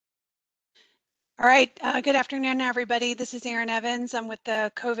All right, good afternoon, everybody. This is Erin Evans. I'm with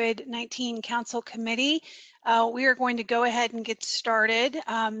the COVID-19 Council Committee. We are going to go ahead and get started.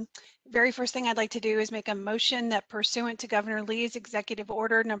 Very first thing I'd like to do is make a motion that pursuant to Governor Lee's Executive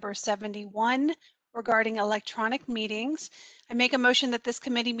Order number 71 regarding electronic meetings, I make a motion that this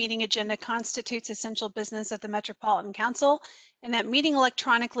committee meeting agenda constitutes essential business of the Metropolitan Council and that meeting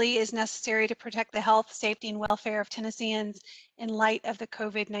electronically is necessary to protect the health, safety, and welfare of Tennesseans in light of the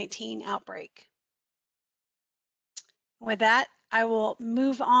COVID-19 outbreak. With that, I will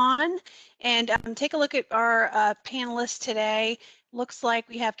move on and take a look at our panelists today. Looks like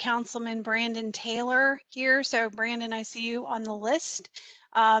we have Councilman Brandon Taylor here. So Brandon, I see you on the list.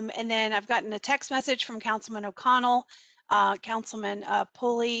 And then I've gotten a text message from Councilman O'Connell. Councilman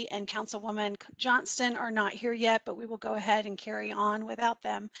Pulley and Councilwoman Johnston are not here yet, but we will go ahead and carry on without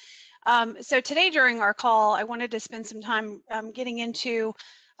them. So today during our call, I wanted to spend some time getting into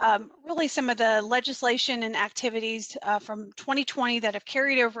really some of the legislation and activities from 2020 that have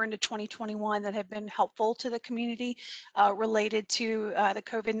carried over into 2021 that have been helpful to the community related to the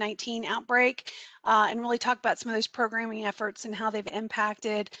COVID-19 outbreak, and really talk about some of those programming efforts and how they've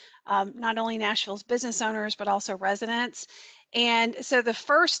impacted not only Nashville's business owners, but also residents. And so the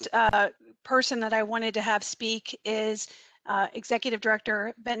first person that I wanted to have speak is Executive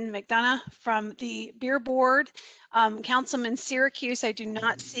Director Benton McDonough from the Beer Board. Councilman Syracuse, I do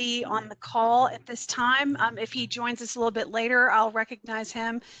not see on the call at this time. If he joins us a little bit later, I'll recognize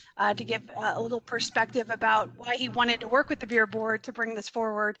him to give a little perspective about why he wanted to work with the Beer Board to bring this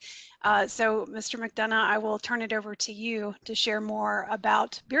forward. So, Mr. McDonough, I will turn it over to you to share more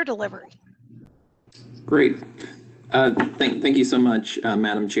about beer delivery. Great. Thank you so much,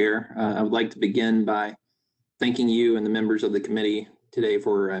 Madam Chair. I would like to begin by thanking you and the members of the committee today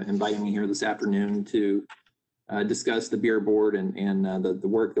for inviting me here this afternoon to discuss the Beer Board and the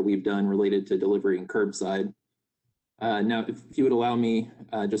work that we've done related to delivery and curbside. Now, if you would allow me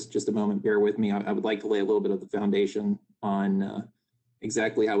just a moment, bear with me. I would like to lay a little bit of the foundation on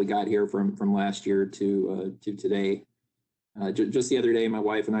exactly how we got here from last year to today. Just the other day, my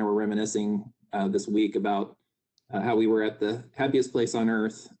wife and I were reminiscing this week about how we were at the happiest place on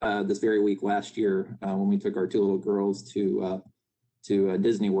earth this very week last year when we took our two little girls to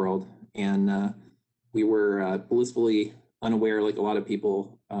Disney World, and we were blissfully unaware, like a lot of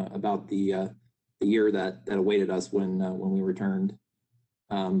people, about the year that awaited us when we returned.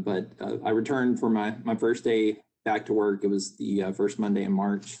 But I returned for my first day back to work. It was the first Monday in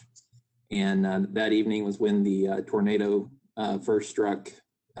March, and that evening was when the tornado first struck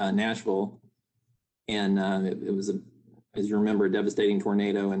Nashville. And it was, as you remember, a devastating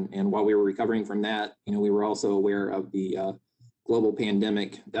tornado. And while we were recovering from that, we were also aware of the global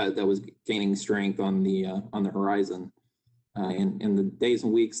pandemic that was gaining strength on the horizon. And in the days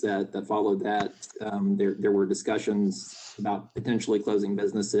and weeks that followed that, there were discussions about potentially closing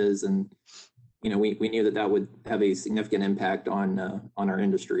businesses, and we knew that would have a significant impact on our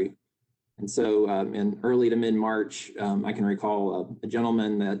industry. And so, in early to mid March, I can recall a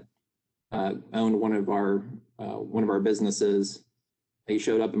gentleman that owned one of our businesses. He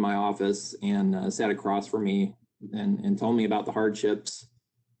showed up in my office and sat across from me and told me about the hardships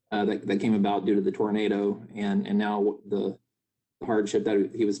that came about due to the tornado, and now the hardship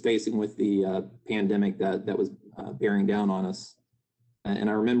that he was facing with the pandemic that was bearing down on us. And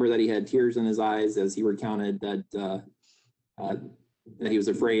I remember that he had tears in his eyes as he recounted that he was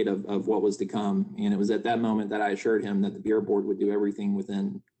afraid of what was to come. And it was at that moment that I assured him that the Beer Board would do everything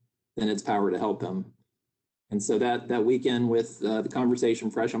within its power to help him. And so that weekend, with the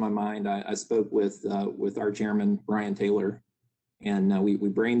conversation fresh on my mind, I spoke with our chairman, Brian Taylor, and we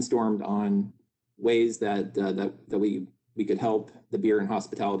brainstormed on ways that we could help the beer and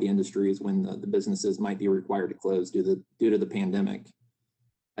hospitality industries when the businesses might be required to close due to the pandemic.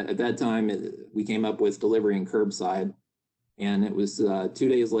 At that time, we came up with delivery and curbside, and it was 2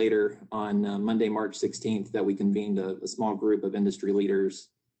 days later, on Monday, March 16th, that we convened a small group of industry leaders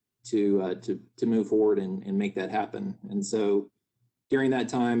to move forward and make that happen. And so during that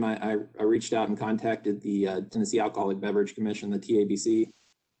time, I reached out and contacted the Tennessee Alcoholic Beverage Commission, the TABC,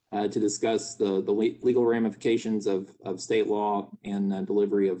 to discuss the legal ramifications of state law and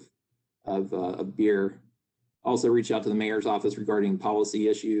delivery of beer. Also reached out to the mayor's office regarding policy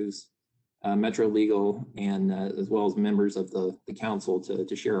issues, Metro Legal, and as well as members of the council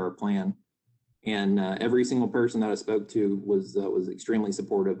to share our plan. And every single person that I spoke to was extremely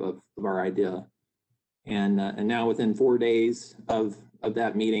supportive of our idea. And now within 4 days of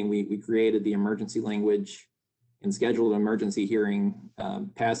that meeting, we created the emergency language and scheduled an emergency hearing,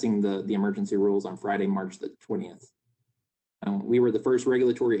 passing the emergency rules on Friday, March the 20th. We were the first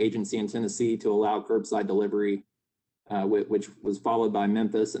regulatory agency in Tennessee to allow curbside delivery, which was followed by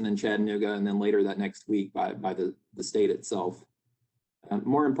Memphis and then Chattanooga, and then later that next week by the state itself.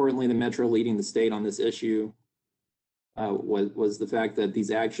 More importantly, the Metro leading the state on this issue was the fact that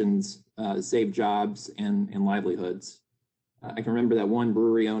these actions saved jobs and livelihoods. I can remember that one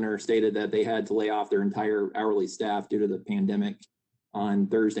brewery owner stated that they had to lay off their entire hourly staff due to the pandemic on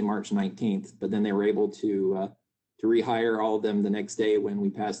Thursday, March 19th, but then they were able to rehire all of them the next day when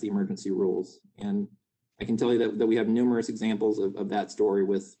we passed the emergency rules. And I can tell you that we have numerous examples of that story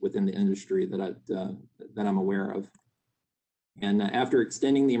within the industry that I'm aware of. And after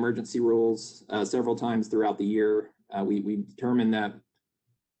extending the emergency rules several times throughout the year, we determined that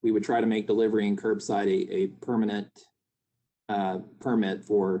we would try to make delivery and curbside a permanent permit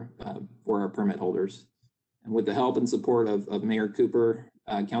for our permit holders. And with the help and support of Mayor Cooper,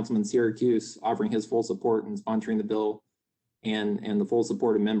 Councilman Syracuse offering his full support in sponsoring the bill, and the full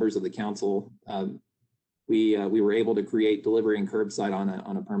support of members of the council, we were able to create delivery and curbside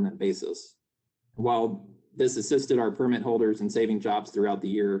on a permanent basis. While this assisted our permit holders in saving jobs throughout the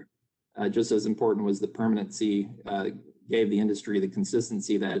year, just as important was the permanency gave the industry the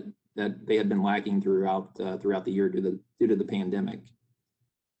consistency that they had been lacking throughout the year due to the pandemic.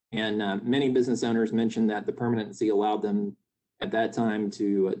 And many business owners mentioned that the permanency allowed them at that time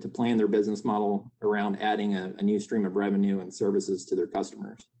to plan their business model around adding a new stream of revenue and services to their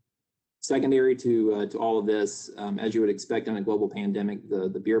customers. Secondary to all of this, as you would expect in a global pandemic,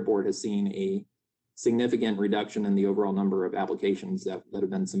 the Beer Board has seen a significant reduction in the overall number of applications that have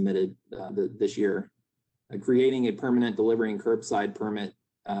been submitted this year. Creating a permanent delivery and curbside permit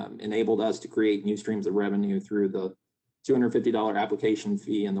enabled us to create new streams of revenue through the $250 application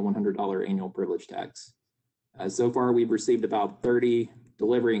fee and the $100 annual privilege tax. So far, we've received about 30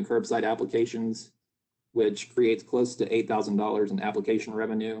 delivery and curbside applications, which creates close to $8,000 in application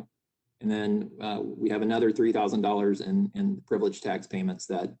revenue. And then we have another $3,000 in privilege tax payments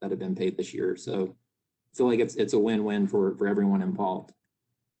that have been paid this year. So I feel like it's a win-win for everyone involved.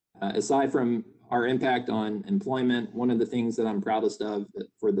 Aside from our impact on employment, one of the things that I'm proudest of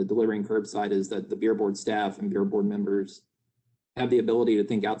for the delivery and curbside is that the Beer Board staff and Beer Board members have the ability to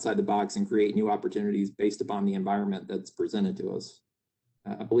think outside the box and create new opportunities based upon the environment that's presented to us.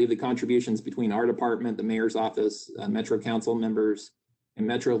 I believe the contributions between our department, the mayor's office, Metro Council members, and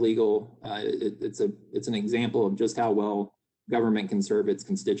Metro Legal, it's an example of just how well government can serve its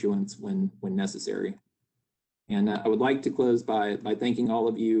constituents when necessary. And I would like to close by thanking all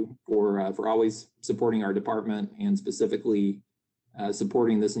of you for always supporting our department and specifically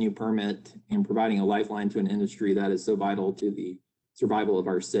supporting this new permit and providing a lifeline to an industry that is so vital to the survival of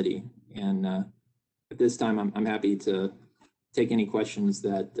our city. And at this time, I'm happy to take any questions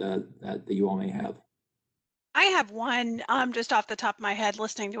that you all may have. I have one just off the top of my head,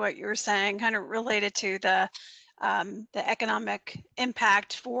 listening to what you were saying, kind of related to the economic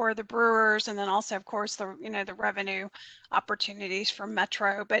impact for the brewers, and then also, of course, the revenue opportunities for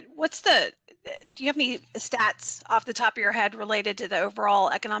Metro. But do you have any stats off the top of your head related to the overall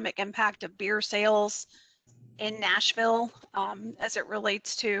economic impact of beer sales in Nashville as it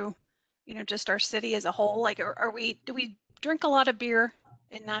relates to, just our city as a whole? Like, do we drink a lot of beer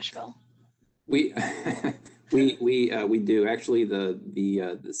in Nashville? We we do actually.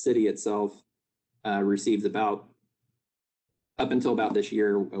 The city itself receives about, up until about this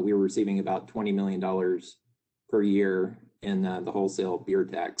year, we were receiving about $20 million per year in the wholesale beer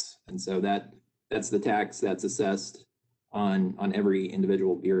tax, and so that's the tax that's assessed on every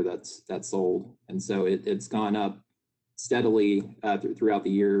individual beer that's sold, and so it's gone up steadily throughout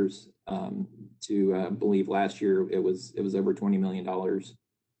the years. To I believe last year it was over $20 million,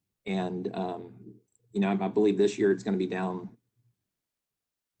 and I believe this year it's going to be down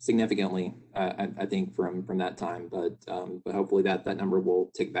significantly, I think from that time, but hopefully that number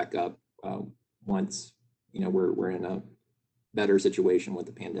will tick back up once we're in a better situation with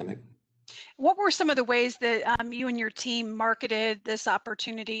the pandemic. What were some of the ways that you and your team marketed this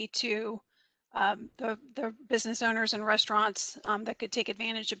opportunity to the business owners and restaurants that could take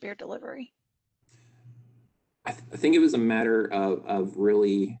advantage of beer delivery? I think it was a matter of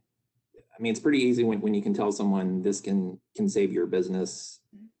really, it's pretty easy when you can tell someone this can save your business.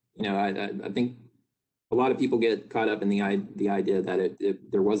 I think a lot of people get caught up in the idea that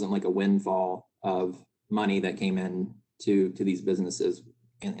there wasn't like a windfall of money that came in to these businesses.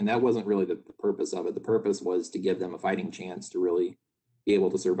 And that wasn't really the purpose of it. The purpose was to give them a fighting chance to really be able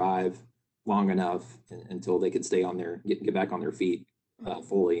to survive long enough until they could get back on their feet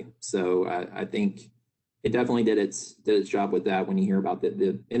fully. So I think it definitely did its job with that. When you hear about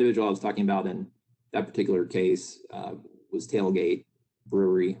the individual I was talking about in that particular case, was Tailgate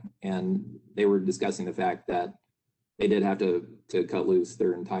Brewery, and they were discussing the fact that they did have to cut loose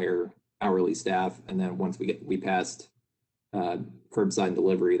their entire hourly staff, and then once we passed curbside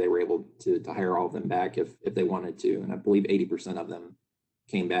delivery, they were able to hire all of them back if they wanted to, and I believe 80% of them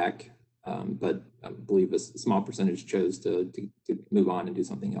came back, but I believe a small percentage chose to move on and do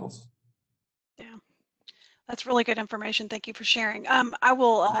something else. Yeah, that's really good information. Thank you for sharing. I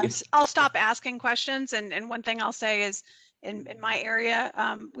will I'll stop asking questions, and one thing I'll say is in my area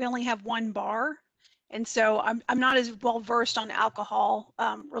we only have one bar, and so I'm not as well versed on alcohol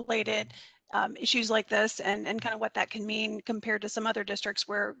related issues like this, and kind of what that can mean compared to some other districts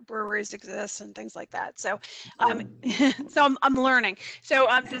where breweries exist and things like that. So so I'm learning. So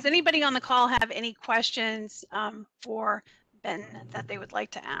does anybody on the call have any questions for Ben that they would like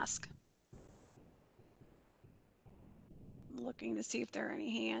to ask? Looking to see if there are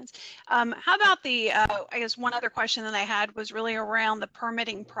any hands. How about the, I guess one other question that I had was really around the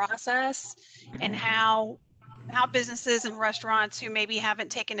permitting process and how businesses and restaurants who maybe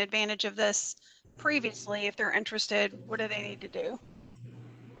haven't taken advantage of this previously, if they're interested, what do they need to do?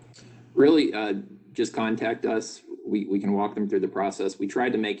 Really, just contact us. We can walk them through the process. We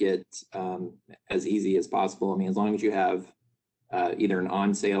tried to make it as easy as possible. I mean, as long as you have either an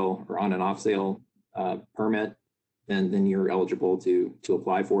on sale or on and off sale permit, then you're eligible to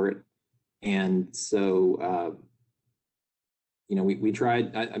apply for it. And so, we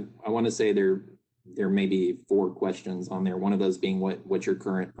tried. I want to say there may be 4 questions on there. One of those being what's your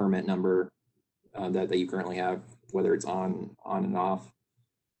current permit number that you currently have, whether it's on and off,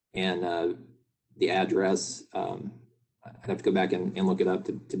 and the address. I'd have to go back and look it up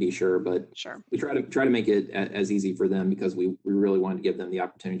to be sure, but sure. We try to make it as easy for them because we really wanted to give them the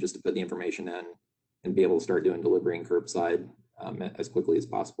opportunity just to put the information in and be able to start doing delivery and curbside as quickly as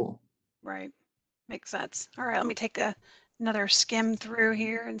possible. Right, makes sense. All right, let me take another skim through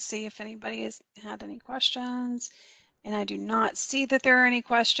here and see if anybody has had any questions. And I do not see that there are any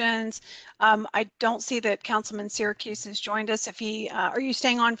questions. I don't see that Councilman Syracuse has joined us. If he, are you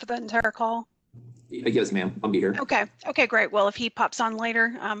staying on for the entire call? Yes, ma'am. I'll be here. Okay, great. Well, if he pops on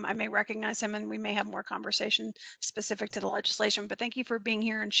later, I may recognize him and we may have more conversation specific to the legislation. But thank you for being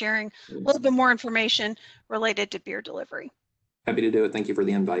here and sharing a little bit more information related to beer delivery. Happy to do it. Thank you for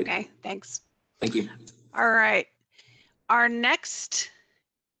the invite. Okay, thanks. Thank you. All right. Our next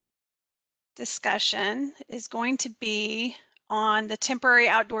discussion is going to be on the temporary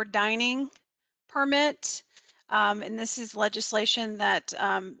outdoor dining permit. And this is legislation that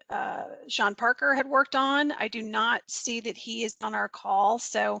Sean Parker had worked on. I do not see that he is on our call,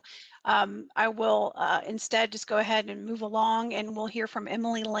 so I will instead just go ahead and move along, and we'll hear from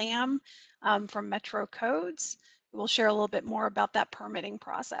Emily Lamb from Metro Codes. We'll share a little bit more about that permitting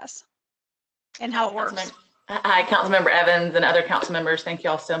process and how it works. Hi, Councilmember Evans and other council members. Thank you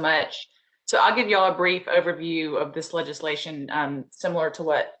all so much. So I'll give you all a brief overview of this legislation, similar to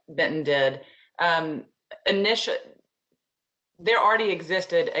what Benton did. Initially, there already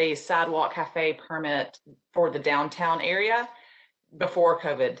existed a sidewalk cafe permit for the downtown area before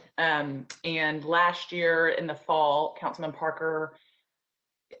COVID. And last year in the fall, Councilman Parker,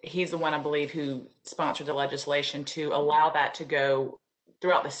 he's the one, I believe, who sponsored the legislation to allow that to go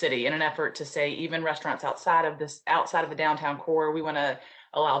throughout the city in an effort to say even restaurants outside of the downtown core, we want to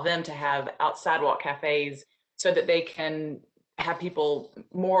allow them to have sidewalk cafes so that they can have people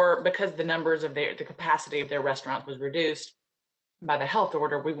more, because the numbers of the capacity of their restaurants was reduced by the health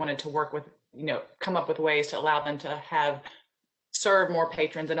order. We wanted to work with, come up with ways to allow them to serve more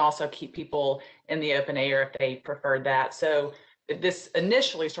patrons and also keep people in the open air if they preferred that. So this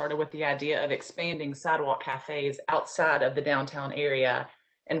initially started with the idea of expanding sidewalk cafes outside of the downtown area.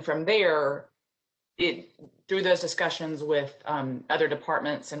 And from there, through those discussions with other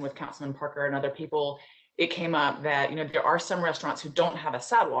departments and with Councilman Parker and other people, it came up that, there are some restaurants who don't have a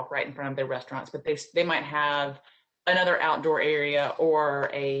sidewalk right in front of their restaurants, but they might have another outdoor area or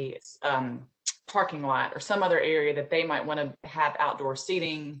a parking lot or some other area that they might want to have outdoor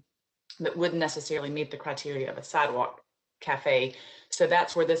seating that wouldn't necessarily meet the criteria of a sidewalk cafe. So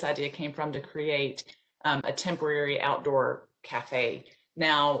that's where this idea came from, to create a temporary outdoor cafe.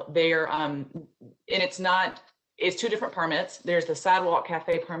 Now and it's 2 different permits. There's the sidewalk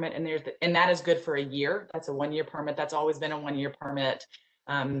cafe permit, and that is good for a year. That's a 1-year permit. That's always been a 1-year permit.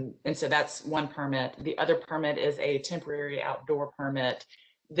 And so that's one permit. The other permit is a temporary outdoor permit.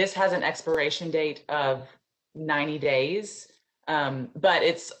 This has an expiration date of 90 days, but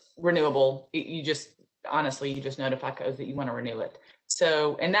it's renewable. You just notify codes that you want to renew it.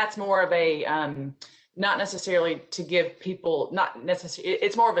 So, and that's more of a not necessarily to give people, not necessarily,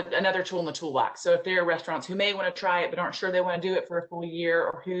 it's more of another tool in the toolbox. So if there are restaurants who may want to try it, but aren't sure they want to do it for a full year,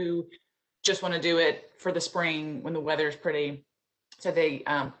 or who just want to do it for the spring when the weather's pretty, so they,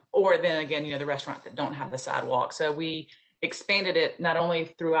 or then again, the restaurants that don't have the sidewalk. So we expanded it not only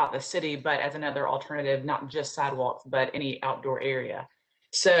throughout the city, but as another alternative, not just sidewalks, but any outdoor area.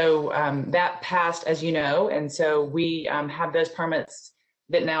 So that passed, as you know, and so we have those permits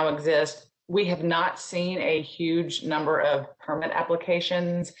that now exist. We have not seen a huge number of permit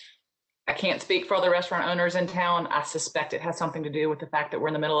applications. I can't speak for all the restaurant owners in town. I suspect it has something to do with the fact that we're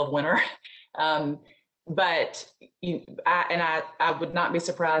in the middle of winter. But I would not be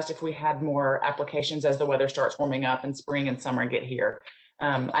surprised if we had more applications as the weather starts warming up and spring and summer get here.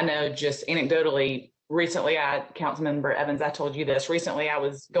 I know just anecdotally, recently, Councilmember Evans, I told you this, recently I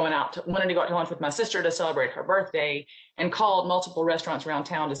was wanted to go out to lunch with my sister to celebrate her birthday, and called multiple restaurants around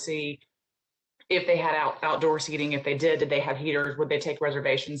town to see if they had outdoor seating. If they did they have heaters? Would they take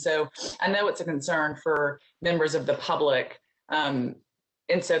reservations? So I know it's a concern for members of the public. And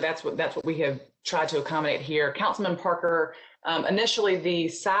so that's what we have tried to accommodate here. Councilman Parker, initially the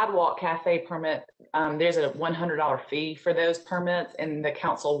sidewalk cafe permit, there's a $100 fee for those permits, and the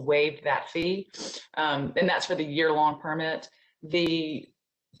council waived that fee. And that's for the year-long permit. The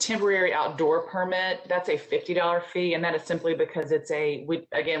temporary outdoor permit, that's a $50 fee, and that is simply because it's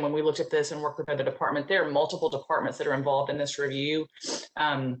again, when we looked at this and worked with other departments, there are multiple departments that are involved in this review.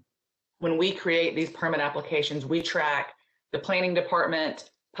 When we create these permit applications, we track the planning department,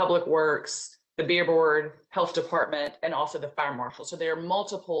 public works, the beer board, health department, and also the fire marshal. So there are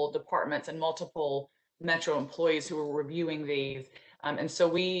multiple departments and multiple Metro employees who are reviewing these. And so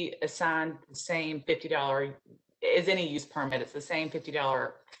we assign the same $50 as any use permit. It's the same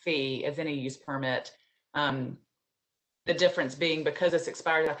 $50 fee as any use permit. The difference being, because this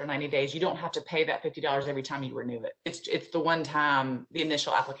expires after 90 days, you don't have to pay that $50 every time you renew it. It's the one time, the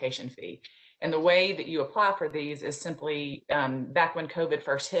initial application fee. And the way that you apply for these is simply, back when COVID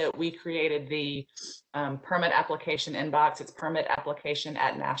first hit, we created the permit application inbox. It's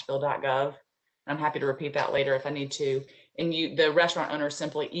permitapplication@nashville.gov. I'm happy to repeat that later if I need to. And the restaurant owners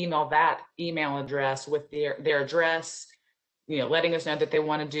simply email that email address with their address, letting us know that they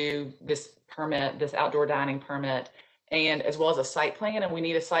want to do this permit, this outdoor dining permit, and as well as a site plan. And we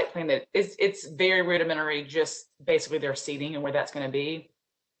need a site plan it's very rudimentary, just basically their seating and where that's going to be.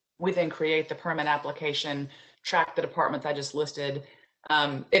 We then create the permit application, track the departments I just listed.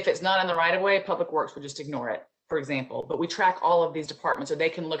 If it's not in the right of way, Public Works would just ignore it, for example. But we track all of these departments so they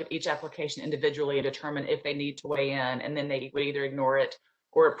can look at each application individually and determine if they need to weigh in, and then they would either ignore it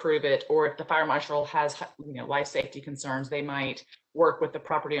or approve it. Or if the fire marshal has life safety concerns, they might work with the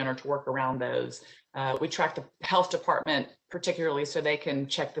property owner to work around those. We track the health department particularly so they can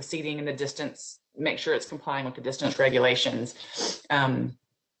check the seating and the distance, make sure it's complying with the distance regulations. And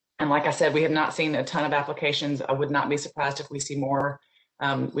like I said, we have not seen a ton of applications. I would not be surprised if we see more.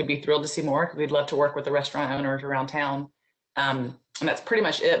 We'd be thrilled to see more, because we'd love to work with the restaurant owners around town. And that's pretty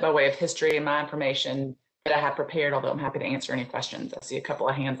much it by way of history and my information that I have prepared, although I'm happy to answer any questions. I see a couple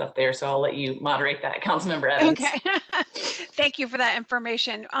of hands up there, so I'll let you moderate that, Councilmember Evans. Okay. Thank you for that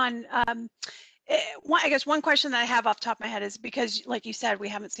information. I guess one question that I have off the top of my head is, because like you said, we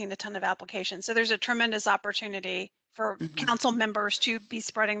haven't seen a ton of applications. So there's a tremendous opportunity for council members to be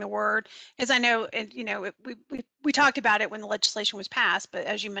spreading the word. As I know, we talked about it when the legislation was passed, but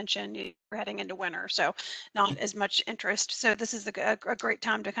as you mentioned, we're heading into winter, so not as much interest. So this is a great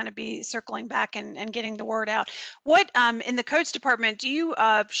time to kind of be circling back and getting the word out. What, in the codes department, do you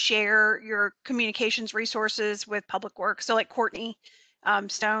share your communications resources with Public Works? So like Courtney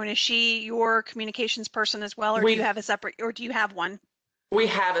Stone, is she your communications person as well, or do you have a separate, or do you have one? We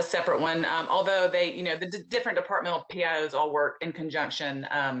have a separate one, although they, the different departmental PIOs all work in conjunction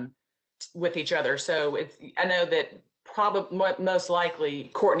with each other. So I know that probably most likely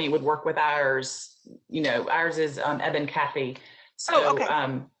Courtney would work with ours. Ours is Eben Caffey. So, okay.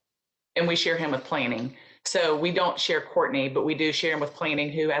 And we share him with planning. So we don't share Courtney, but we do share him with planning,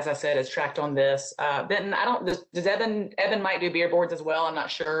 who, as I said, is tracked on this. Benton, does Eben might do beer boards as well? I'm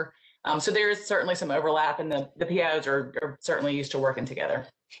not sure. So there is certainly some overlap, and the PIOs are certainly used to working together.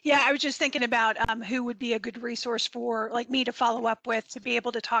 Yeah, I was just thinking about who would be a good resource for like me to follow up with, to be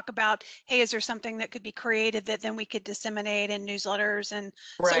able to talk about, hey, is there something that could be created that then we could disseminate in newsletters and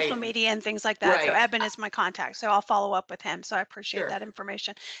social media and things like that. So Eben is my contact, so I'll follow up with him. So I appreciate that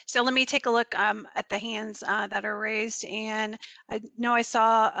information. So let me take a look at the hands that are raised, and I know I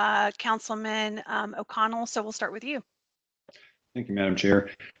saw Councilman O'Connell, so we'll start with you. Thank you, Madam Chair.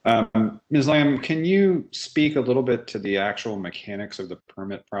 Ms. Lamb, can you speak a little bit to the actual mechanics of the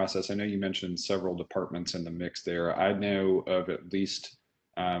permit process? I know you mentioned several departments in the mix there. I know of at least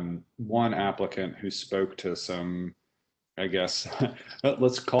one applicant who spoke to some, I guess,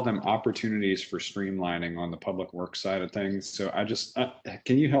 let's call them opportunities for streamlining on the public works side of things. So I just,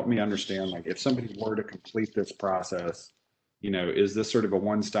 can you help me understand, like, if somebody were to complete this process, you know, is this sort of a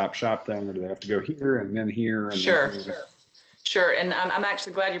one-stop shop thing, or do they have to go here and then here? And Sure. then here? Sure, and I'm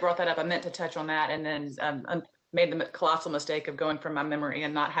actually glad you brought that up. I meant to touch on that, and then made the colossal mistake of going from my memory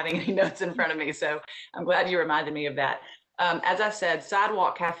and not having any notes in front of me. So I'm glad you reminded me of that. As I said,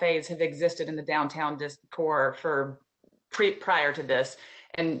 sidewalk cafes have existed in the downtown core for prior to this,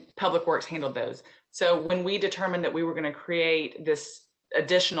 and Public Works handled those. So when we determined that we were going to create this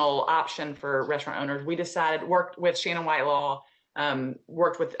additional option for restaurant owners, we decided, worked with Shannon Whitelaw,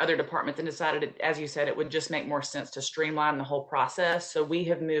 worked with other departments, and decided, as you said, it would just make more sense to streamline the whole process. So we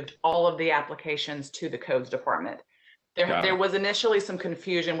have moved all of the applications to the codes department. There was initially some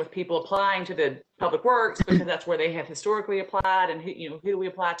confusion with people applying to the Public Works because that's where they have historically applied, and who do we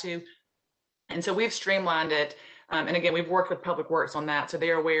apply to? And so we've streamlined it. And again, we've worked with Public Works on that, so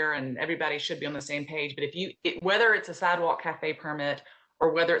they're aware, and everybody should be on the same page. But whether it's a sidewalk cafe permit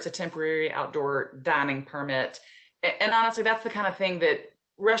or whether it's a temporary outdoor dining permit, and honestly, that's the kind of thing that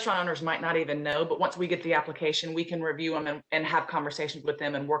restaurant owners might not even know, but once we get the application, we can review them and have conversations with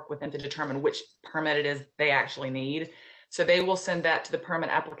them and work with them to determine which permit it is they actually need. So they will send that to the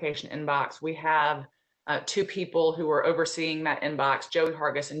permit application inbox. We have two people who are overseeing that inbox. Joey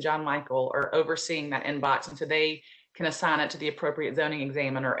Hargis and John Michael are overseeing that inbox, and so they can assign it to the appropriate zoning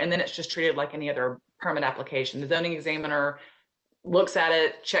examiner, and then it's just treated like any other permit application. The zoning examiner looks at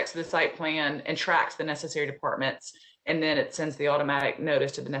it, checks the site plan, and tracks the necessary departments, and then it sends the automatic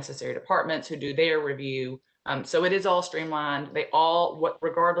notice to the necessary departments who do their review. So it is all streamlined. They all,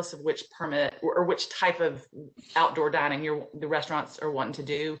 regardless of which permit or which type of outdoor dining the restaurants are wanting to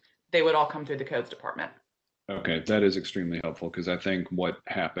do, they would all come through the codes department. Okay, that is extremely helpful, because I think what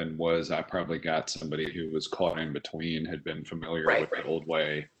happened was I probably got somebody who was caught in between, had been familiar with the old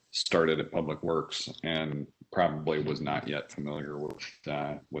way, started at Public Works, and probably was not yet familiar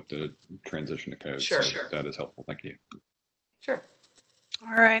with the transition to code. Sure. So that is helpful. Thank you. Sure.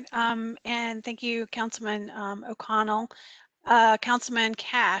 All right, and thank you, Councilman O'Connell. Councilman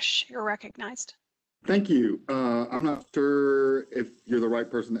Cash, you're recognized. Thank you. I'm not sure if you're the right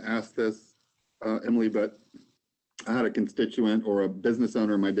person to ask this, Emily, but I had a constituent or a business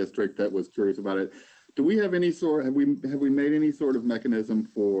owner in my district that was curious about it. Do we have any sort, have we made any sort of mechanism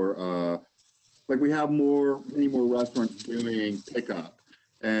for, like, we have many more restaurants doing pickup,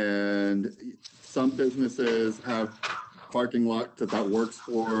 and some businesses have parking lots that works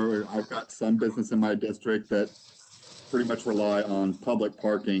for. I've got some business in my district that pretty much rely on public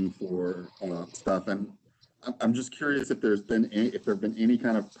parking for stuff, and I'm just curious if there have been any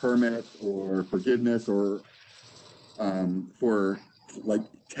kind of permit or forgiveness or for, like,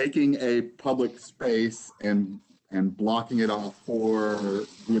 taking a public space and blocking it off for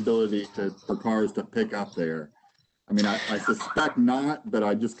the ability for cars to pick up there. I mean, I suspect not, but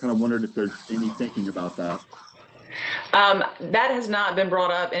I just kind of wondered if there's any thinking about that. That has not been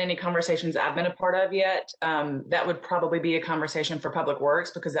brought up in any conversations I've been a part of yet. That would probably be a conversation for Public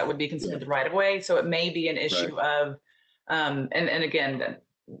Works, because that would be considered the right of way. So it may be an issue of, and again,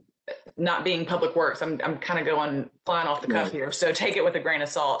 not being Public Works, I'm kind of flying off the cuff here, so take it with a grain of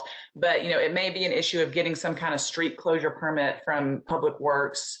salt. But it may be an issue of getting some kind of street closure permit from Public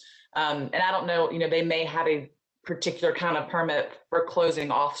Works, and I don't know. They may have a particular kind of permit for closing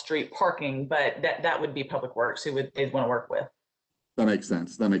off street parking, but that would be Public Works who they'd want to work with. That makes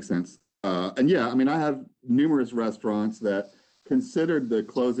sense. And yeah, I mean, I have numerous restaurants that considered the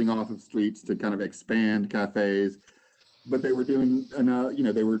closing off of streets to kind of expand cafes, but they were doing,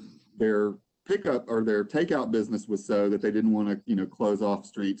 their pickup or their takeout business was so that they didn't want to, close off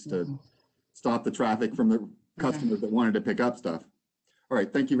streets to stop the traffic from the customers that wanted to pick up stuff. All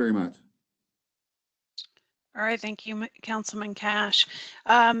right, thank you very much. All right, thank you, Councilman Cash.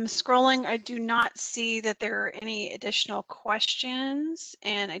 Scrolling, I do not see that there are any additional questions,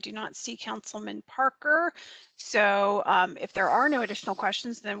 and I do not see Councilman Parker. So if there are no additional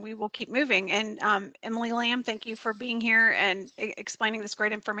questions, then we will keep moving. And Emily Lamb, thank you for being here and explaining this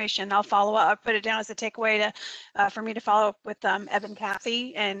great information. I'll follow up. I'll put it down as a takeaway for me to follow up with Evan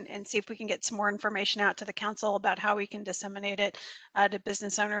Cathy and see if we can get some more information out to the council about how we can disseminate it to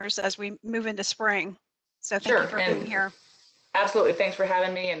business owners as we move into spring. So thank you for being here. Absolutely. Thanks for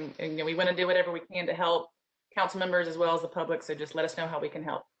having me. And we want to do whatever we can to help council members as well as the public. So just let us know how we can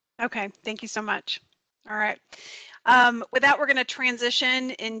help. Okay. Thank you so much. All right. With that, we're going to transition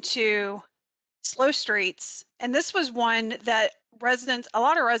into slow streets. And this was one that a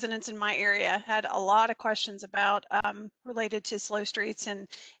lot of residents in my area had a lot of questions about related to slow streets and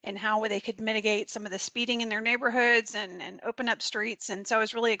how they could mitigate some of the speeding in their neighborhoods and open up streets. And so I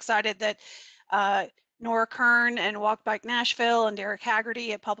was really excited that Nora Kern and Walk Bike Nashville and Derek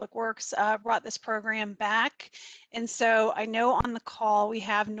Haggerty at Public Works brought this program back. And so I know on the call we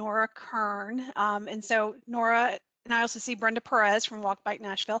have Nora Kern. And so Nora, and I also see Brenda Perez from Walk Bike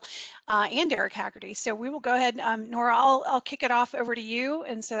Nashville and Derek Haggerty. So we will go ahead, Nora, I'll kick it off over to you.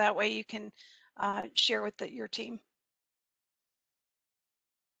 And so that way you can share with your team.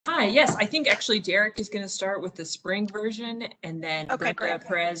 Hi, yes, I think actually Derek is going to start with the spring version, and then Okay, Brenda great.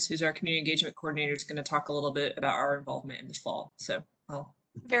 Perez, who's our community engagement coordinator, is going to talk a little bit about our involvement in the fall. So I'll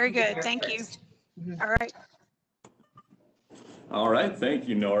Very good, Derek thank first. you. All right. All right, thank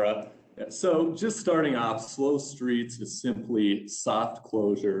you, Nora. So just starting off, slow streets is simply soft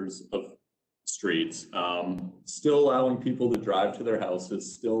closures of streets, still allowing people to drive to their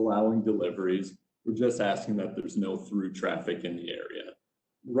houses, still allowing deliveries. We're just asking that there's no through traffic in the area.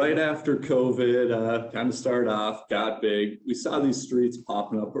 Right after COVID kind of started off, got big, we saw these streets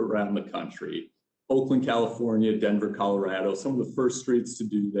popping up around the country. Oakland, California, Denver, Colorado, some of the first streets to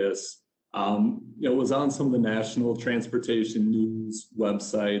do this. It was on some of the national transportation news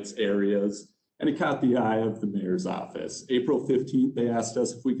websites, areas, and it caught the eye of the mayor's office. April 15th, they asked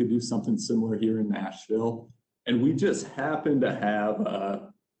us if we could do something similar here in Nashville. And we just happened to have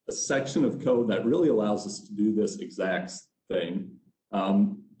a section of code that really allows us to do this exact thing. I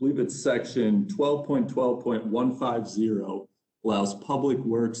believe it's section 12.12.150 allows Public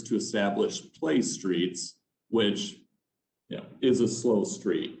Works to establish play streets, which is a slow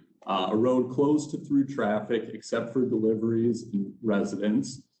street. A road closed to through traffic except for deliveries and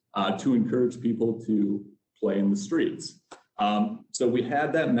residents to encourage people to play in the streets. So we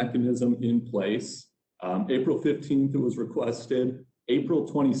had that mechanism in place. April 15th, it was requested. April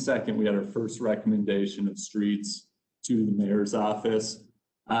 22nd, we had our first recommendation of streets to the mayor's office.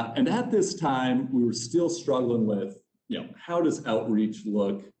 And at this time, we were still struggling with, how does outreach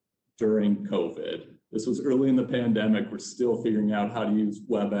look during COVID? This was early in the pandemic. We're still figuring out how to use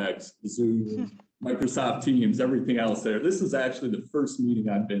WebEx, Zoom, Microsoft Teams, everything else there. This is actually the first meeting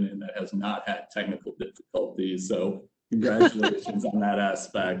I've been in that has not had technical difficulties. So congratulations on that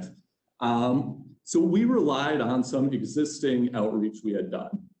aspect. So we relied on some existing outreach we had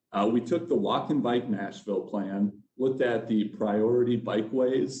done. We took the Walk and Bike Nashville plan, looked at the priority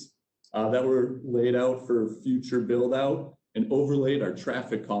bikeways that were laid out for future build out, and overlaid our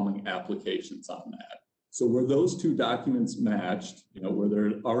traffic calming applications on that. So where those two documents matched, where there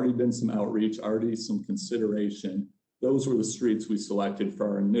had already been some outreach, already some consideration, those were the streets we selected for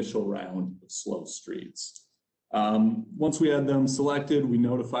our initial round of slow streets. Once we had them selected, we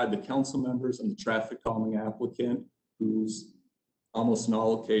notified the council members and the traffic calming applicant, who's almost in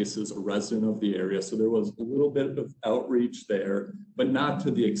all cases a resident of the area. So there was a little bit of outreach there, but not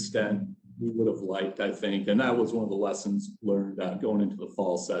to the extent we would have liked, I think. And that was one of the lessons learned going into the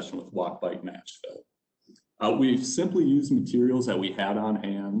fall session with Walk Bike Nashville. We've simply used materials that we had on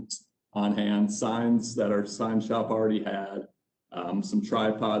hand, signs that our sign shop already had, some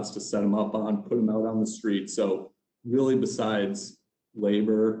tripods to set them up on, put them out on the street. So really, besides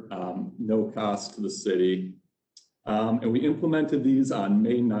labor, no cost to the city. And we implemented these on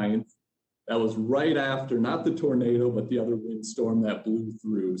May 9th. That was right after, not the tornado, but the other windstorm that blew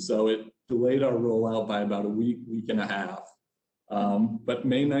through. So it delayed our rollout by about a week and a half. But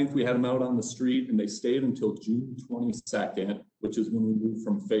May 9th, we had them out on the street, and they stayed until June 22nd, which is when we moved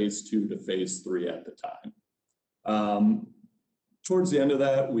from phase 2 to phase 3 at the time. Towards the end of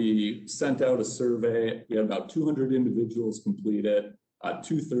that, we sent out a survey. We had about 200 individuals complete it.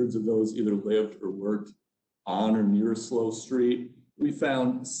 2/3 of those either lived or worked on or near a slow street. We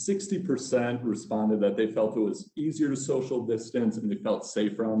found 60% responded that they felt it was easier to social distance and they felt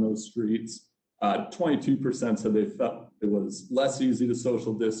safer on those streets. 22% said they felt it was less easy to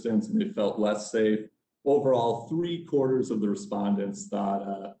social distance and they felt less safe. Overall, 3/4 of the respondents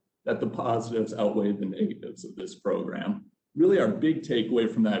thought that the positives outweighed the negatives of this program. Really, our big takeaway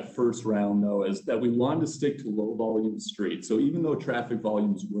from that first round, though, is that we wanted to stick to low volume streets. So even though traffic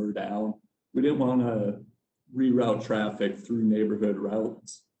volumes were down, we didn't want to reroute traffic through neighborhood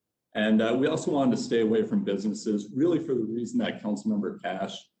routes. And we also wanted to stay away from businesses, really for the reason that Councilmember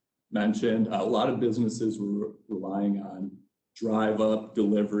Cash mentioned. A lot of businesses were relying on drive-up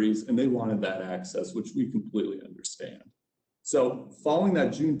deliveries, and they wanted that access, which we completely understand. So following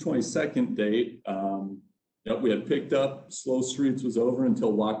that June 22nd date, Yep, we had picked up Slow Streets was over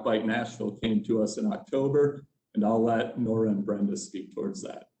until Walk Bike Nashville came to us in October, and I'll let Nora and Brenda speak towards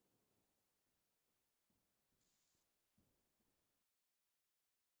that.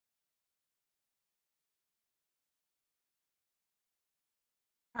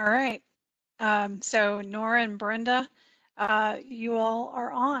 All right. So Nora and Brenda, you all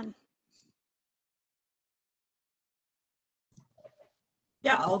are on.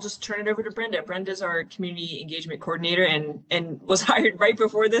 Yeah, I'll just turn it over to Brenda. Brenda's our community engagement coordinator and was hired right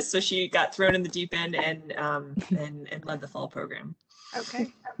before this, so she got thrown in the deep end and led the fall program.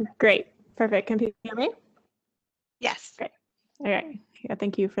 Okay. Great, perfect. Can people hear me? Yes. Great. All right. Yeah,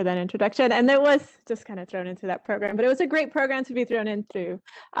 thank you for that introduction. And it was just kind of thrown into that program, but it was a great program to be thrown into.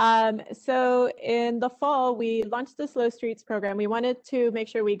 So in the fall, we launched the Slow Streets program. We wanted to make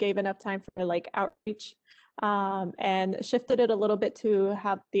sure we gave enough time for like outreach and shifted it a little bit to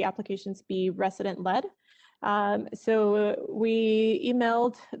have the applications be resident-led. So we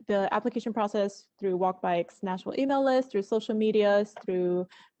emailed the application process through Walk Bike's Nashville email list, through social medias, through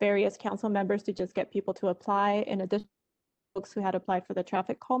various council members to just get people to apply. In addition, folks who had applied for the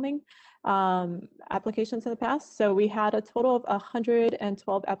traffic calming applications in the past. So we had a total of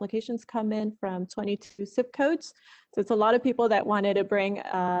 112 applications come in from 22 zip codes. So it's a lot of people that wanted to bring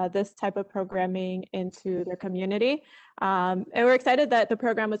this type of programming into their community. And we're excited that the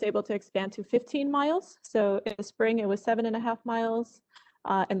program was able to expand to 15 miles. So in the spring, it was 7.5 miles.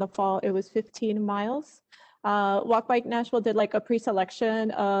 In the fall, it was 15 miles. Walk Bike Nashville did like a pre-selection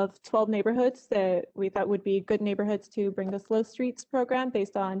of 12 neighborhoods that we thought would be good neighborhoods to bring the Slow Streets program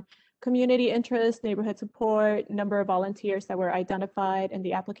based on community interest, neighborhood support, number of volunteers that were identified in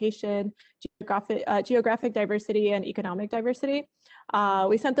the application, geographic diversity and economic diversity.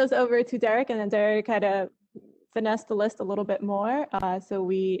 We sent those over to Derek, and then Derek had to finesse the list a little bit more. So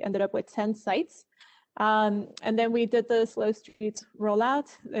we ended up with 10 sites. And then we did the Slow Streets rollout.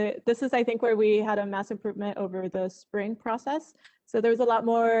 This is, I think, where we had a mass improvement over the spring process. So there was a lot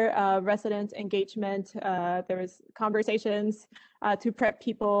more resident engagement. There was conversations to prep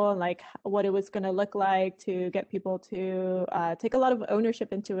people and like what it was going to look like, to get people to take a lot of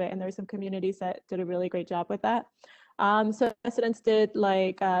ownership into it. And there's some communities that did a really great job with that. So residents did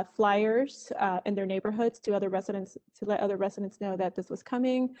like flyers in their neighborhoods to other residents, to let other residents know that this was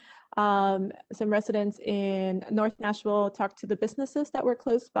coming. Some residents in North Nashville talked to the businesses that were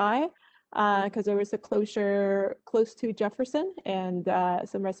close by because there was a closure close to Jefferson, and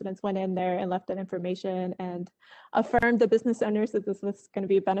some residents went in there and left that information and affirmed the business owners that this was going to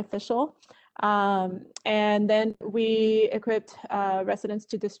be beneficial. And then we equipped residents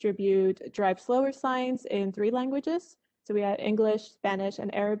to distribute drive slower signs in 3 languages. So we had English, Spanish,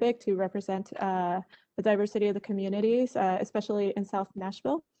 and Arabic to represent the diversity of the communities, especially in South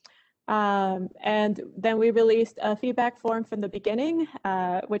Nashville. And then we released a feedback form from the beginning,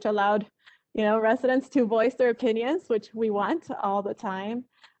 which allowed, residents to voice their opinions, which we want all the time.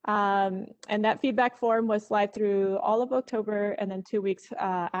 And that feedback form was live through all of October and then 2 weeks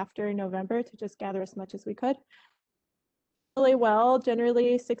after November to just gather as much as we could. Really well,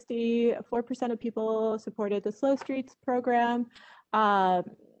 generally 64% of people supported the Slow Streets program. I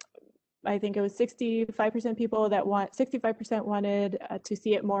think it was 65% people that 65% wanted to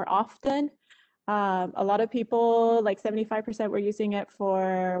see it more often. A lot of people, like 75%, were using it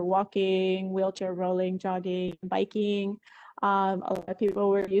for walking, wheelchair rolling, jogging, biking. A lot of people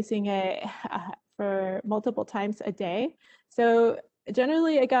were using it for multiple times a day. So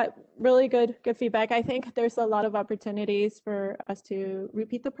generally, I got really good feedback. I think there's a lot of opportunities for us to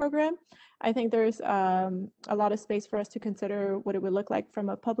repeat the program. I think there's a lot of space for us to consider what it would look like from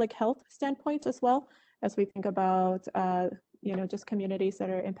a public health standpoint as well, as we think about just communities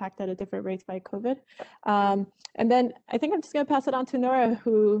that are impacted at different rates by COVID. And then I think I'm just going to pass it on to Nora,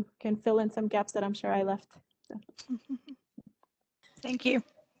 who can fill in some gaps that I'm sure I left. Thank you.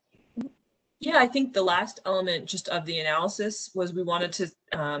 Yeah, I think the last element just of the analysis was we wanted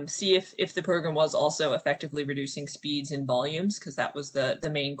to see if the program was also effectively reducing speeds and volumes, because that was the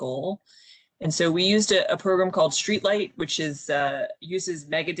main goal. And so we used a program called Streetlight, which is uses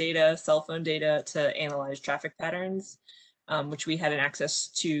megadata, cell phone data to analyze traffic patterns, which we had an access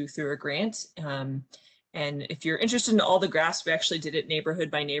to through a grant. And if you're interested in all the graphs, we actually did it neighborhood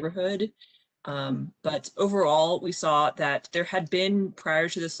by neighborhood. But overall, we saw that there had been, prior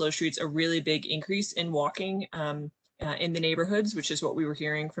to the Slow Streets, a really big increase in walking in the neighborhoods, which is what we were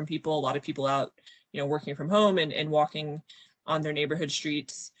hearing from people. A lot of people out, working from home and walking on their neighborhood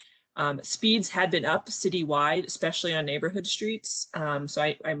streets. Speeds had been up citywide, especially on neighborhood streets.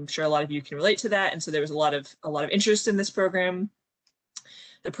 So I'm sure a lot of you can relate to that. And so there was a lot of interest in this program.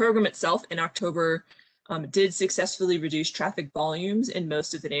 The program itself in October did successfully reduce traffic volumes in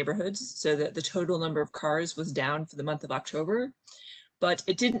most of the neighborhoods, so that the total number of cars was down for the month of October. But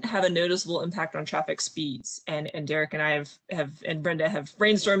it didn't have a noticeable impact on traffic speeds. And Derek and I and Brenda have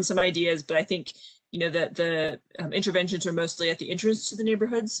brainstormed some ideas, but I think, you know, the interventions are mostly at the entrance to the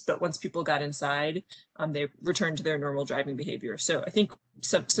neighborhoods, but once people got inside, they returned to their normal driving behavior. So I think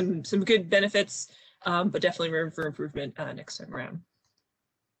some good benefits, but definitely room for improvement next time around.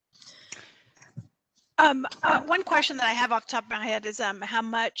 One question that I have off the top of my head is how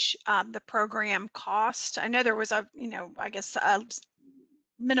much the program cost. I know there was a, you know, I guess a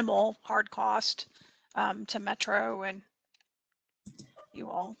minimal hard cost to Metro and you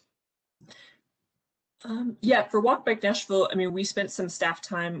all. Yeah, for Walk Bike Nashville, I mean, we spent some staff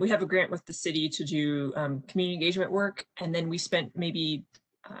time. We have a grant with the city to do community engagement work, and then we spent maybe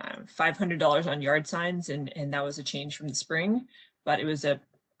 $500 on yard signs, and that was a change from the spring, but it was a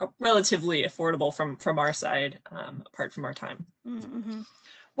relatively affordable from our side, apart from our time. Mm-hmm.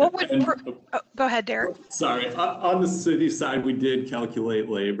 What would go ahead, Derek? Sorry, on the city side, we did calculate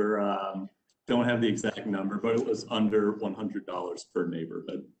labor. Don't have the exact number, but it was under $100 per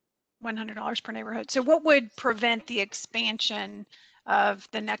neighborhood. $100 per neighborhood. So what would prevent the expansion of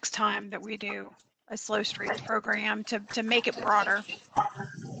the next time that we do a slow streets program to make it broader?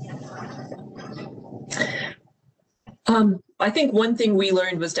 I think one thing we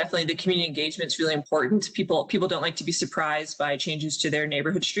learned was definitely the community engagement is really important. People don't like to be surprised by changes to their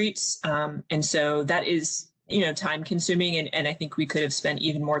neighborhood streets. And so that is, you know, time consuming. And I think we could have spent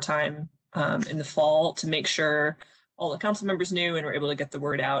even more time in the fall to make sure all the council members knew and were able to get the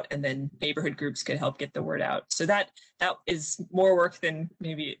word out, and then neighborhood groups could help get the word out. So that is more work than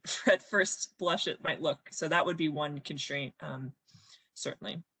maybe at first blush it might look. So that would be one constraint,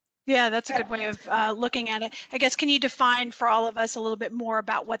 certainly. Yeah, that's a good way of looking at it. I guess, can you define for all of us a little bit more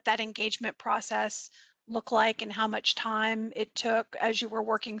about what that engagement process looked like and how much time it took as you were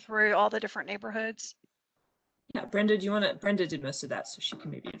working through all the different neighborhoods? Yeah, Brenda, Brenda did most of that, so she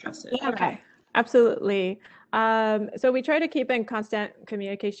can maybe address it. Yeah, okay. Absolutely. So we try to keep in constant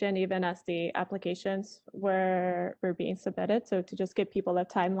communication even as the applications were being submitted. So to just give people a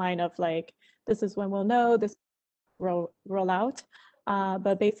timeline of like, this is when we'll know, this roll out.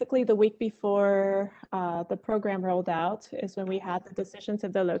 But basically the week before the program rolled out is when we had the decisions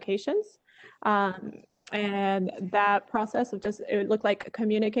of the locations. And that process of just, it looked like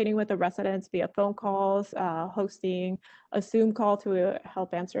communicating with the residents via phone calls, hosting a Zoom call to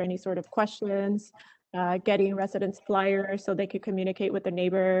help answer any sort of questions, getting residents flyers so they could communicate with their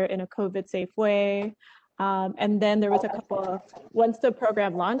neighbor in a COVID safe way. And then there was a couple of, once the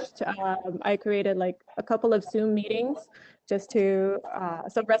program launched, I created like a couple of Zoom meetings just to,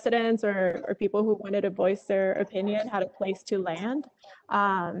 some residents or people who wanted to voice their opinion had a place to land.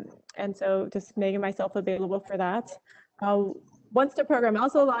 And so just making myself available for that. Once the program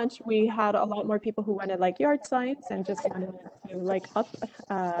also launched, we had a lot more people who wanted like yard signs and just wanted to like up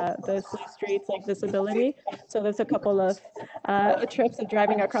the streets like visibility. So there's a couple of trips of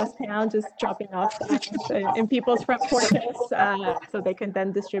driving across town, just dropping off in people's front porches so they can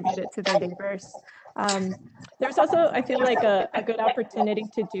then distribute it to their neighbors. There's also, I feel like a good opportunity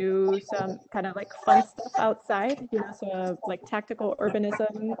to do some kind of like fun stuff outside, you know, so like tactical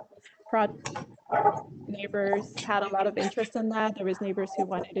urbanism project. Neighbors had a lot of interest in that. There was neighbors who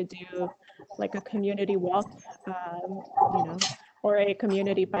wanted to do like a community walk, you know, or a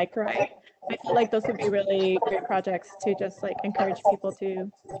community bike ride. I feel like those would be really great projects to just like encourage people to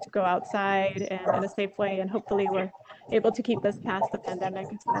go outside and in a safe way. And hopefully we're able to keep this past the pandemic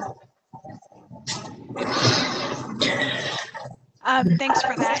as well. Thanks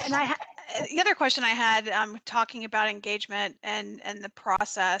for that. And the other question I had talking about engagement and the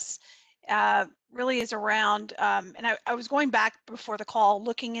process really is around, and I was going back before the call,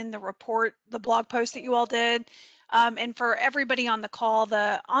 looking in the report, the blog post that you all did. And for everybody on the call,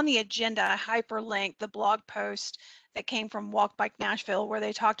 on the agenda, I hyperlinked the blog post that came from Walk Bike Nashville, where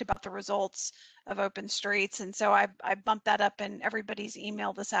they talked about the results of open streets. And so I bumped that up in everybody's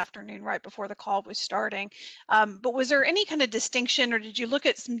email this afternoon right before the call was starting. But was there any kind of distinction, or did you look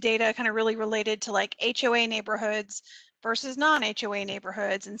at some data kind of really related to like HOA neighborhoods versus non-HOA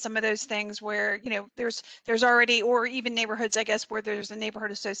neighborhoods and some of those things where, you know, there's already, or even neighborhoods, I guess, where there's a neighborhood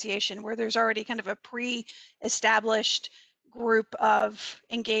association where there's already kind of a pre-established group of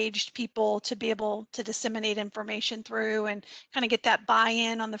engaged people to be able to disseminate information through and kind of get that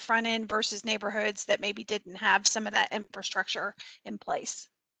buy-in on the front end versus neighborhoods that maybe didn't have some of that infrastructure in place?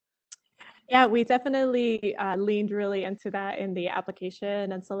 Yeah, we definitely leaned really into that in the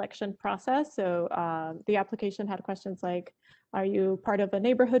application and selection process. So the application had questions like, are you part of a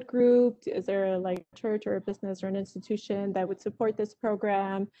neighborhood group? Is there like a church or a business or an institution that would support this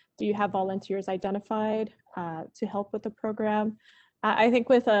program? Do you have volunteers identified to help with the program? I think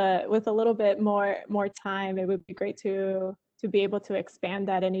with a little bit more time, it would be great to be able to expand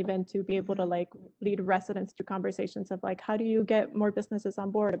that and even to be able to like lead residents through conversations of like, how do you get more businesses on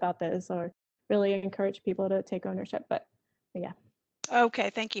board about this, or really encourage people to take ownership. But yeah.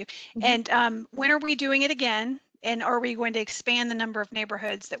 Okay, thank you. Mhm. And when are we doing it again? And are we going to expand the number of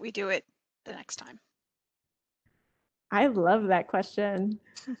neighborhoods that we do it the next time? I love that question.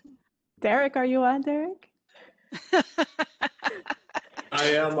 Derek, are you on, Derek? I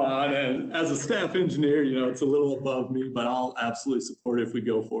am on, and as a staff engineer, it's a little above me, but I'll absolutely support it if we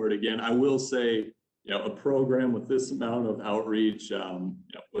go for it again. I will say, a program with this amount of outreach,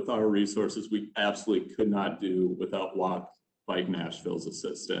 with our resources, we absolutely could not do without Walk Bike Nashville's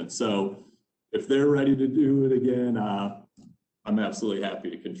assistance. So if they're ready to do it again, I'm absolutely happy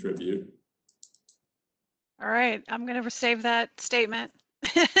to contribute. All right, I'm going to save that statement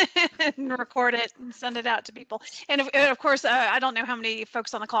and record it and send it out to people. And of course, I don't know how many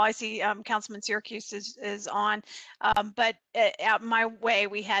folks on the call. I see Councilman Syracuse is on, but out my way,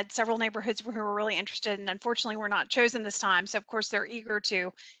 we had several neighborhoods who were really interested, and unfortunately, we're not chosen this time. So of course, they're eager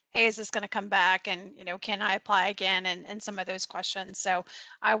to, hey, is this going to come back? And can I apply again? And some of those questions. So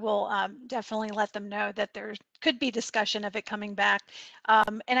I will definitely let them know that there could be discussion of it coming back.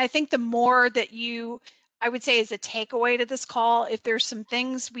 And I think the more that I would say as a takeaway to this call, if there's some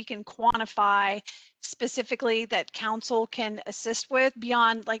things we can quantify specifically that council can assist with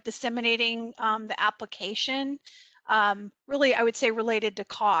beyond like disseminating the application, really I would say related to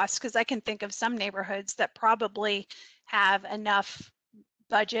cost, because I can think of some neighborhoods that probably have enough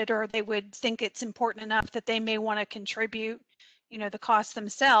budget, or they would think it's important enough that they may want to contribute the costs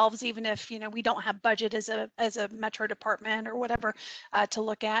themselves, even if we don't have budget as a metro department or whatever to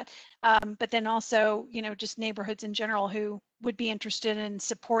look at, but then also just neighborhoods in general who would be interested in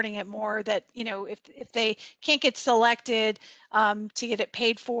supporting it more, that if they can't get selected to get it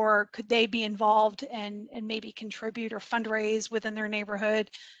paid for, could they be involved and maybe contribute or fundraise within their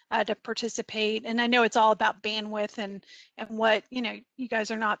neighborhood to participate. And I know it's all about bandwidth and what you guys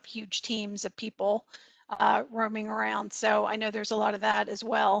are not huge teams of people roaming around. So I know there's a lot of that as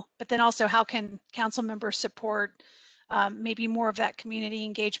well. But then also, how can council members support maybe more of that community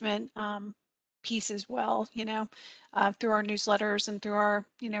engagement piece as well, through our newsletters and through our,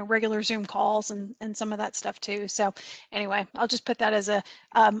 regular Zoom calls and some of that stuff too. So anyway, I'll just put that as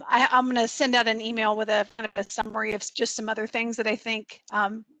I'm going to send out an email with a kind of a summary of just some other things that I think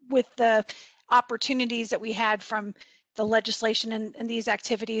with the opportunities that we had from the legislation and these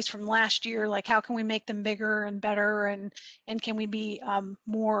activities from last year, like how can we make them bigger and better, and can we be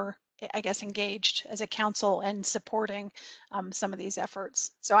more, I guess, engaged as a council and supporting some of these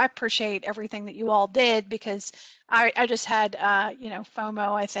efforts. So I appreciate everything that you all did, because I just had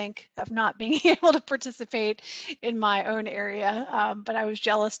FOMO, I think, of not being able to participate in my own area, but I was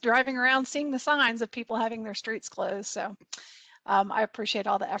jealous driving around seeing the signs of people having their streets closed. So I appreciate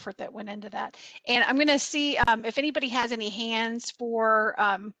all the effort that went into that. And I'm going to see if anybody has any hands for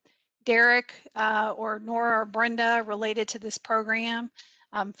Derek or Nora or Brenda related to this program.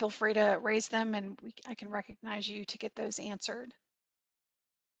 Feel free to raise them, and I can recognize you to get those answered.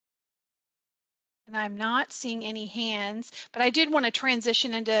 And I'm not seeing any hands, but I did want to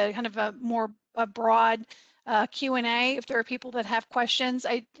transition into kind of a broad Q&A if there are people that have questions.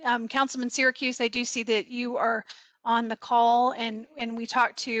 Councilman Syracuse, I do see that you are on the call, and we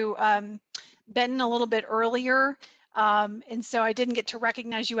talked to Benton a little bit earlier, and so I didn't get to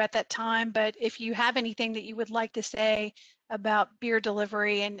recognize you at that time, but if you have anything that you would like to say about beer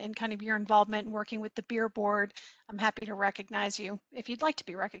delivery and kind of your involvement in working with the beer board, I'm happy to recognize you if you'd like to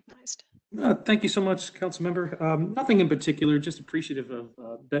be recognized. Thank you so much, council member. Nothing in particular, just appreciative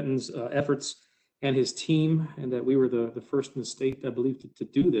of Benton's efforts and his team, and that we were the first in the state, I believe, to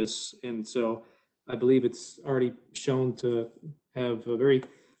do this. And so I believe it's already shown to have a very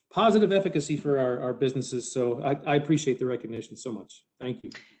positive efficacy for our businesses. So I appreciate the recognition so much. Thank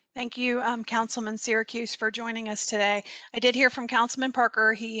you. Thank you, Councilman Syracuse, for joining us today. I did hear from Councilman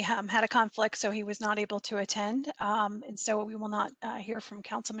Parker. He had a conflict, so he was not able to attend. And so we will not hear from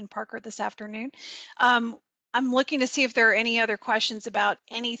Councilman Parker this afternoon. I'm looking to see if there are any other questions about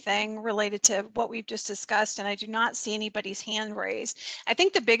anything related to what we've just discussed, and I do not see anybody's hand raised. I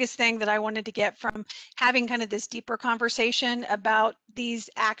think the biggest thing that I wanted to get from having kind of this deeper conversation about these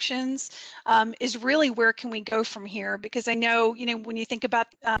actions is really where can we go from here? Because I know, when you think about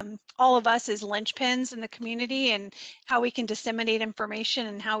all of us as linchpins in the community and how we can disseminate information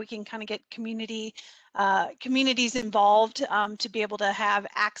and how we can kind of get communities involved to be able to have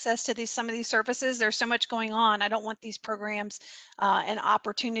access to some of these services. There's so much going on. I don't want these programs and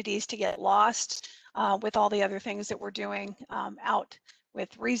opportunities to get lost with all the other things that we're doing out with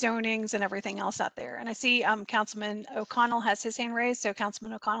rezonings and everything else out there. And I see Councilman O'Connell has his hand raised. So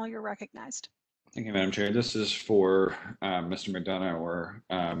Councilman O'Connell, you're recognized. Thank you, Madam Chair. This is for Mr. McDonough or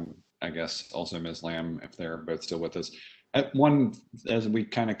I guess also Ms. Lamb, if they're both still with us. As we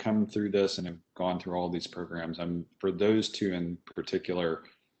kind of come through this and have gone through all these programs, for those two in particular,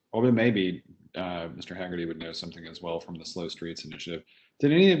 although maybe Mr. Haggerty would know something as well from the Slow Streets Initiative.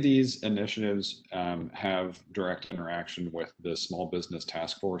 Did any of these initiatives have direct interaction with the small business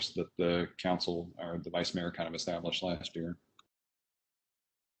task force that the council or the vice mayor kind of established last year?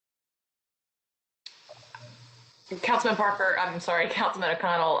 Councilman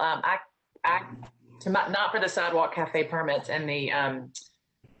O'Connell, not for the sidewalk cafe permits and the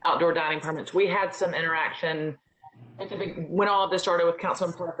outdoor dining permits. We had some interaction when all of this started with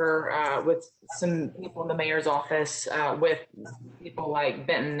Councilman Parker, with some people in the mayor's office, with people like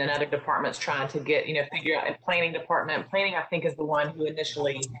Benton and other departments trying to get, figure out, planning department. Planning, I think, is the one who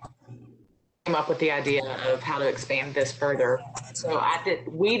initially came up with the idea of how to expand this further. So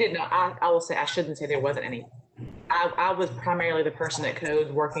we did not, I will say, I shouldn't say there wasn't any. I was primarily the person at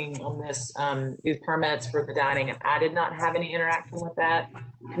Code working on these permits for the dining, and I did not have any interaction with that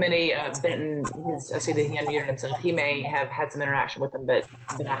committee. Benton, I see that he unmuted himself. He may have had some interaction with them, but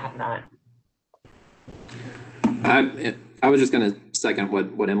I have not. I was just going to second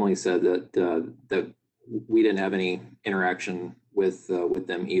what Emily said, that we didn't have any interaction with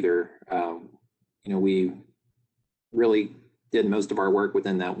them either. We really did most of our work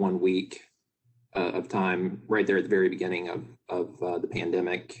within that 1 week of time right there at the very beginning of the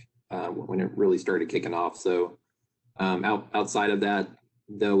pandemic, when it really started kicking off. So outside of that,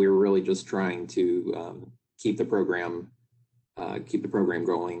 though, we were really just trying to keep the program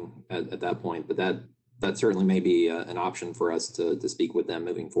going at that point. But that certainly may be an option for us to speak with them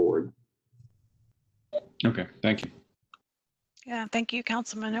moving forward. Okay, thank you. Yeah, thank you,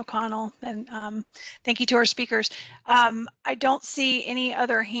 Councilman O'Connell, and thank you to our speakers. I don't see any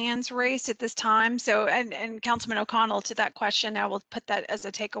other hands raised at this time. So, and Councilman O'Connell, to that question, I will put that as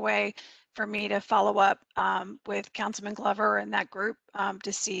a takeaway for me to follow up with Councilman Glover and that group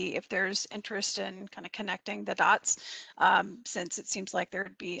to see if there's interest in kind of connecting the dots, since it seems like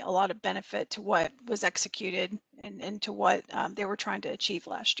there'd be a lot of benefit to what was executed and to what they were trying to achieve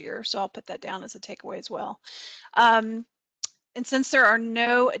last year. So I'll put that down as a takeaway as well. And since there are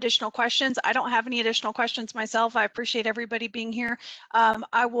no additional questions, I don't have any additional questions myself. I appreciate everybody being here.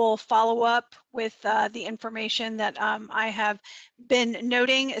 I will follow up with the information that I have been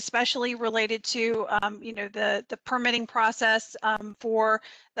noting, especially related to the permitting process for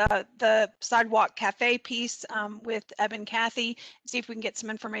the sidewalk cafe piece with Eb and Kathy. See if we can get some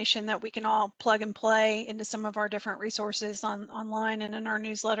information that we can all plug and play into some of our different resources online and in our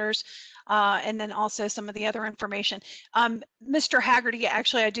newsletters, and then also some of the other information. Mr. Haggerty,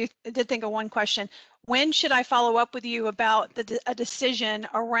 actually, I did think of one question. When should I follow up with you about a decision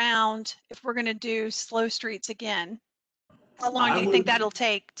around if we're going to do Slow Streets again? How long do you think that'll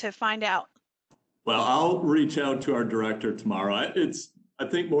take to find out? Well, I'll reach out to our director tomorrow. It's, I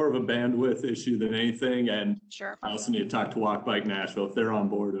think, more of a bandwidth issue than anything. And sure, I also need to talk to Walk Bike Nashville. If they're on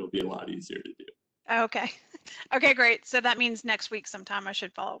board, it'll be a lot easier to do. Okay. Okay, great. So that means next week sometime I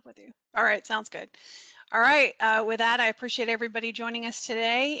should follow up with you. All right, sounds good. All right, with that, I appreciate everybody joining us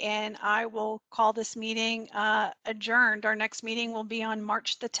today, and I will call this meeting adjourned. Our next meeting will be on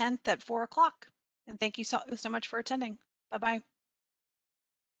March the 10th at 4 o'clock. And thank you so much for attending. Bye-bye.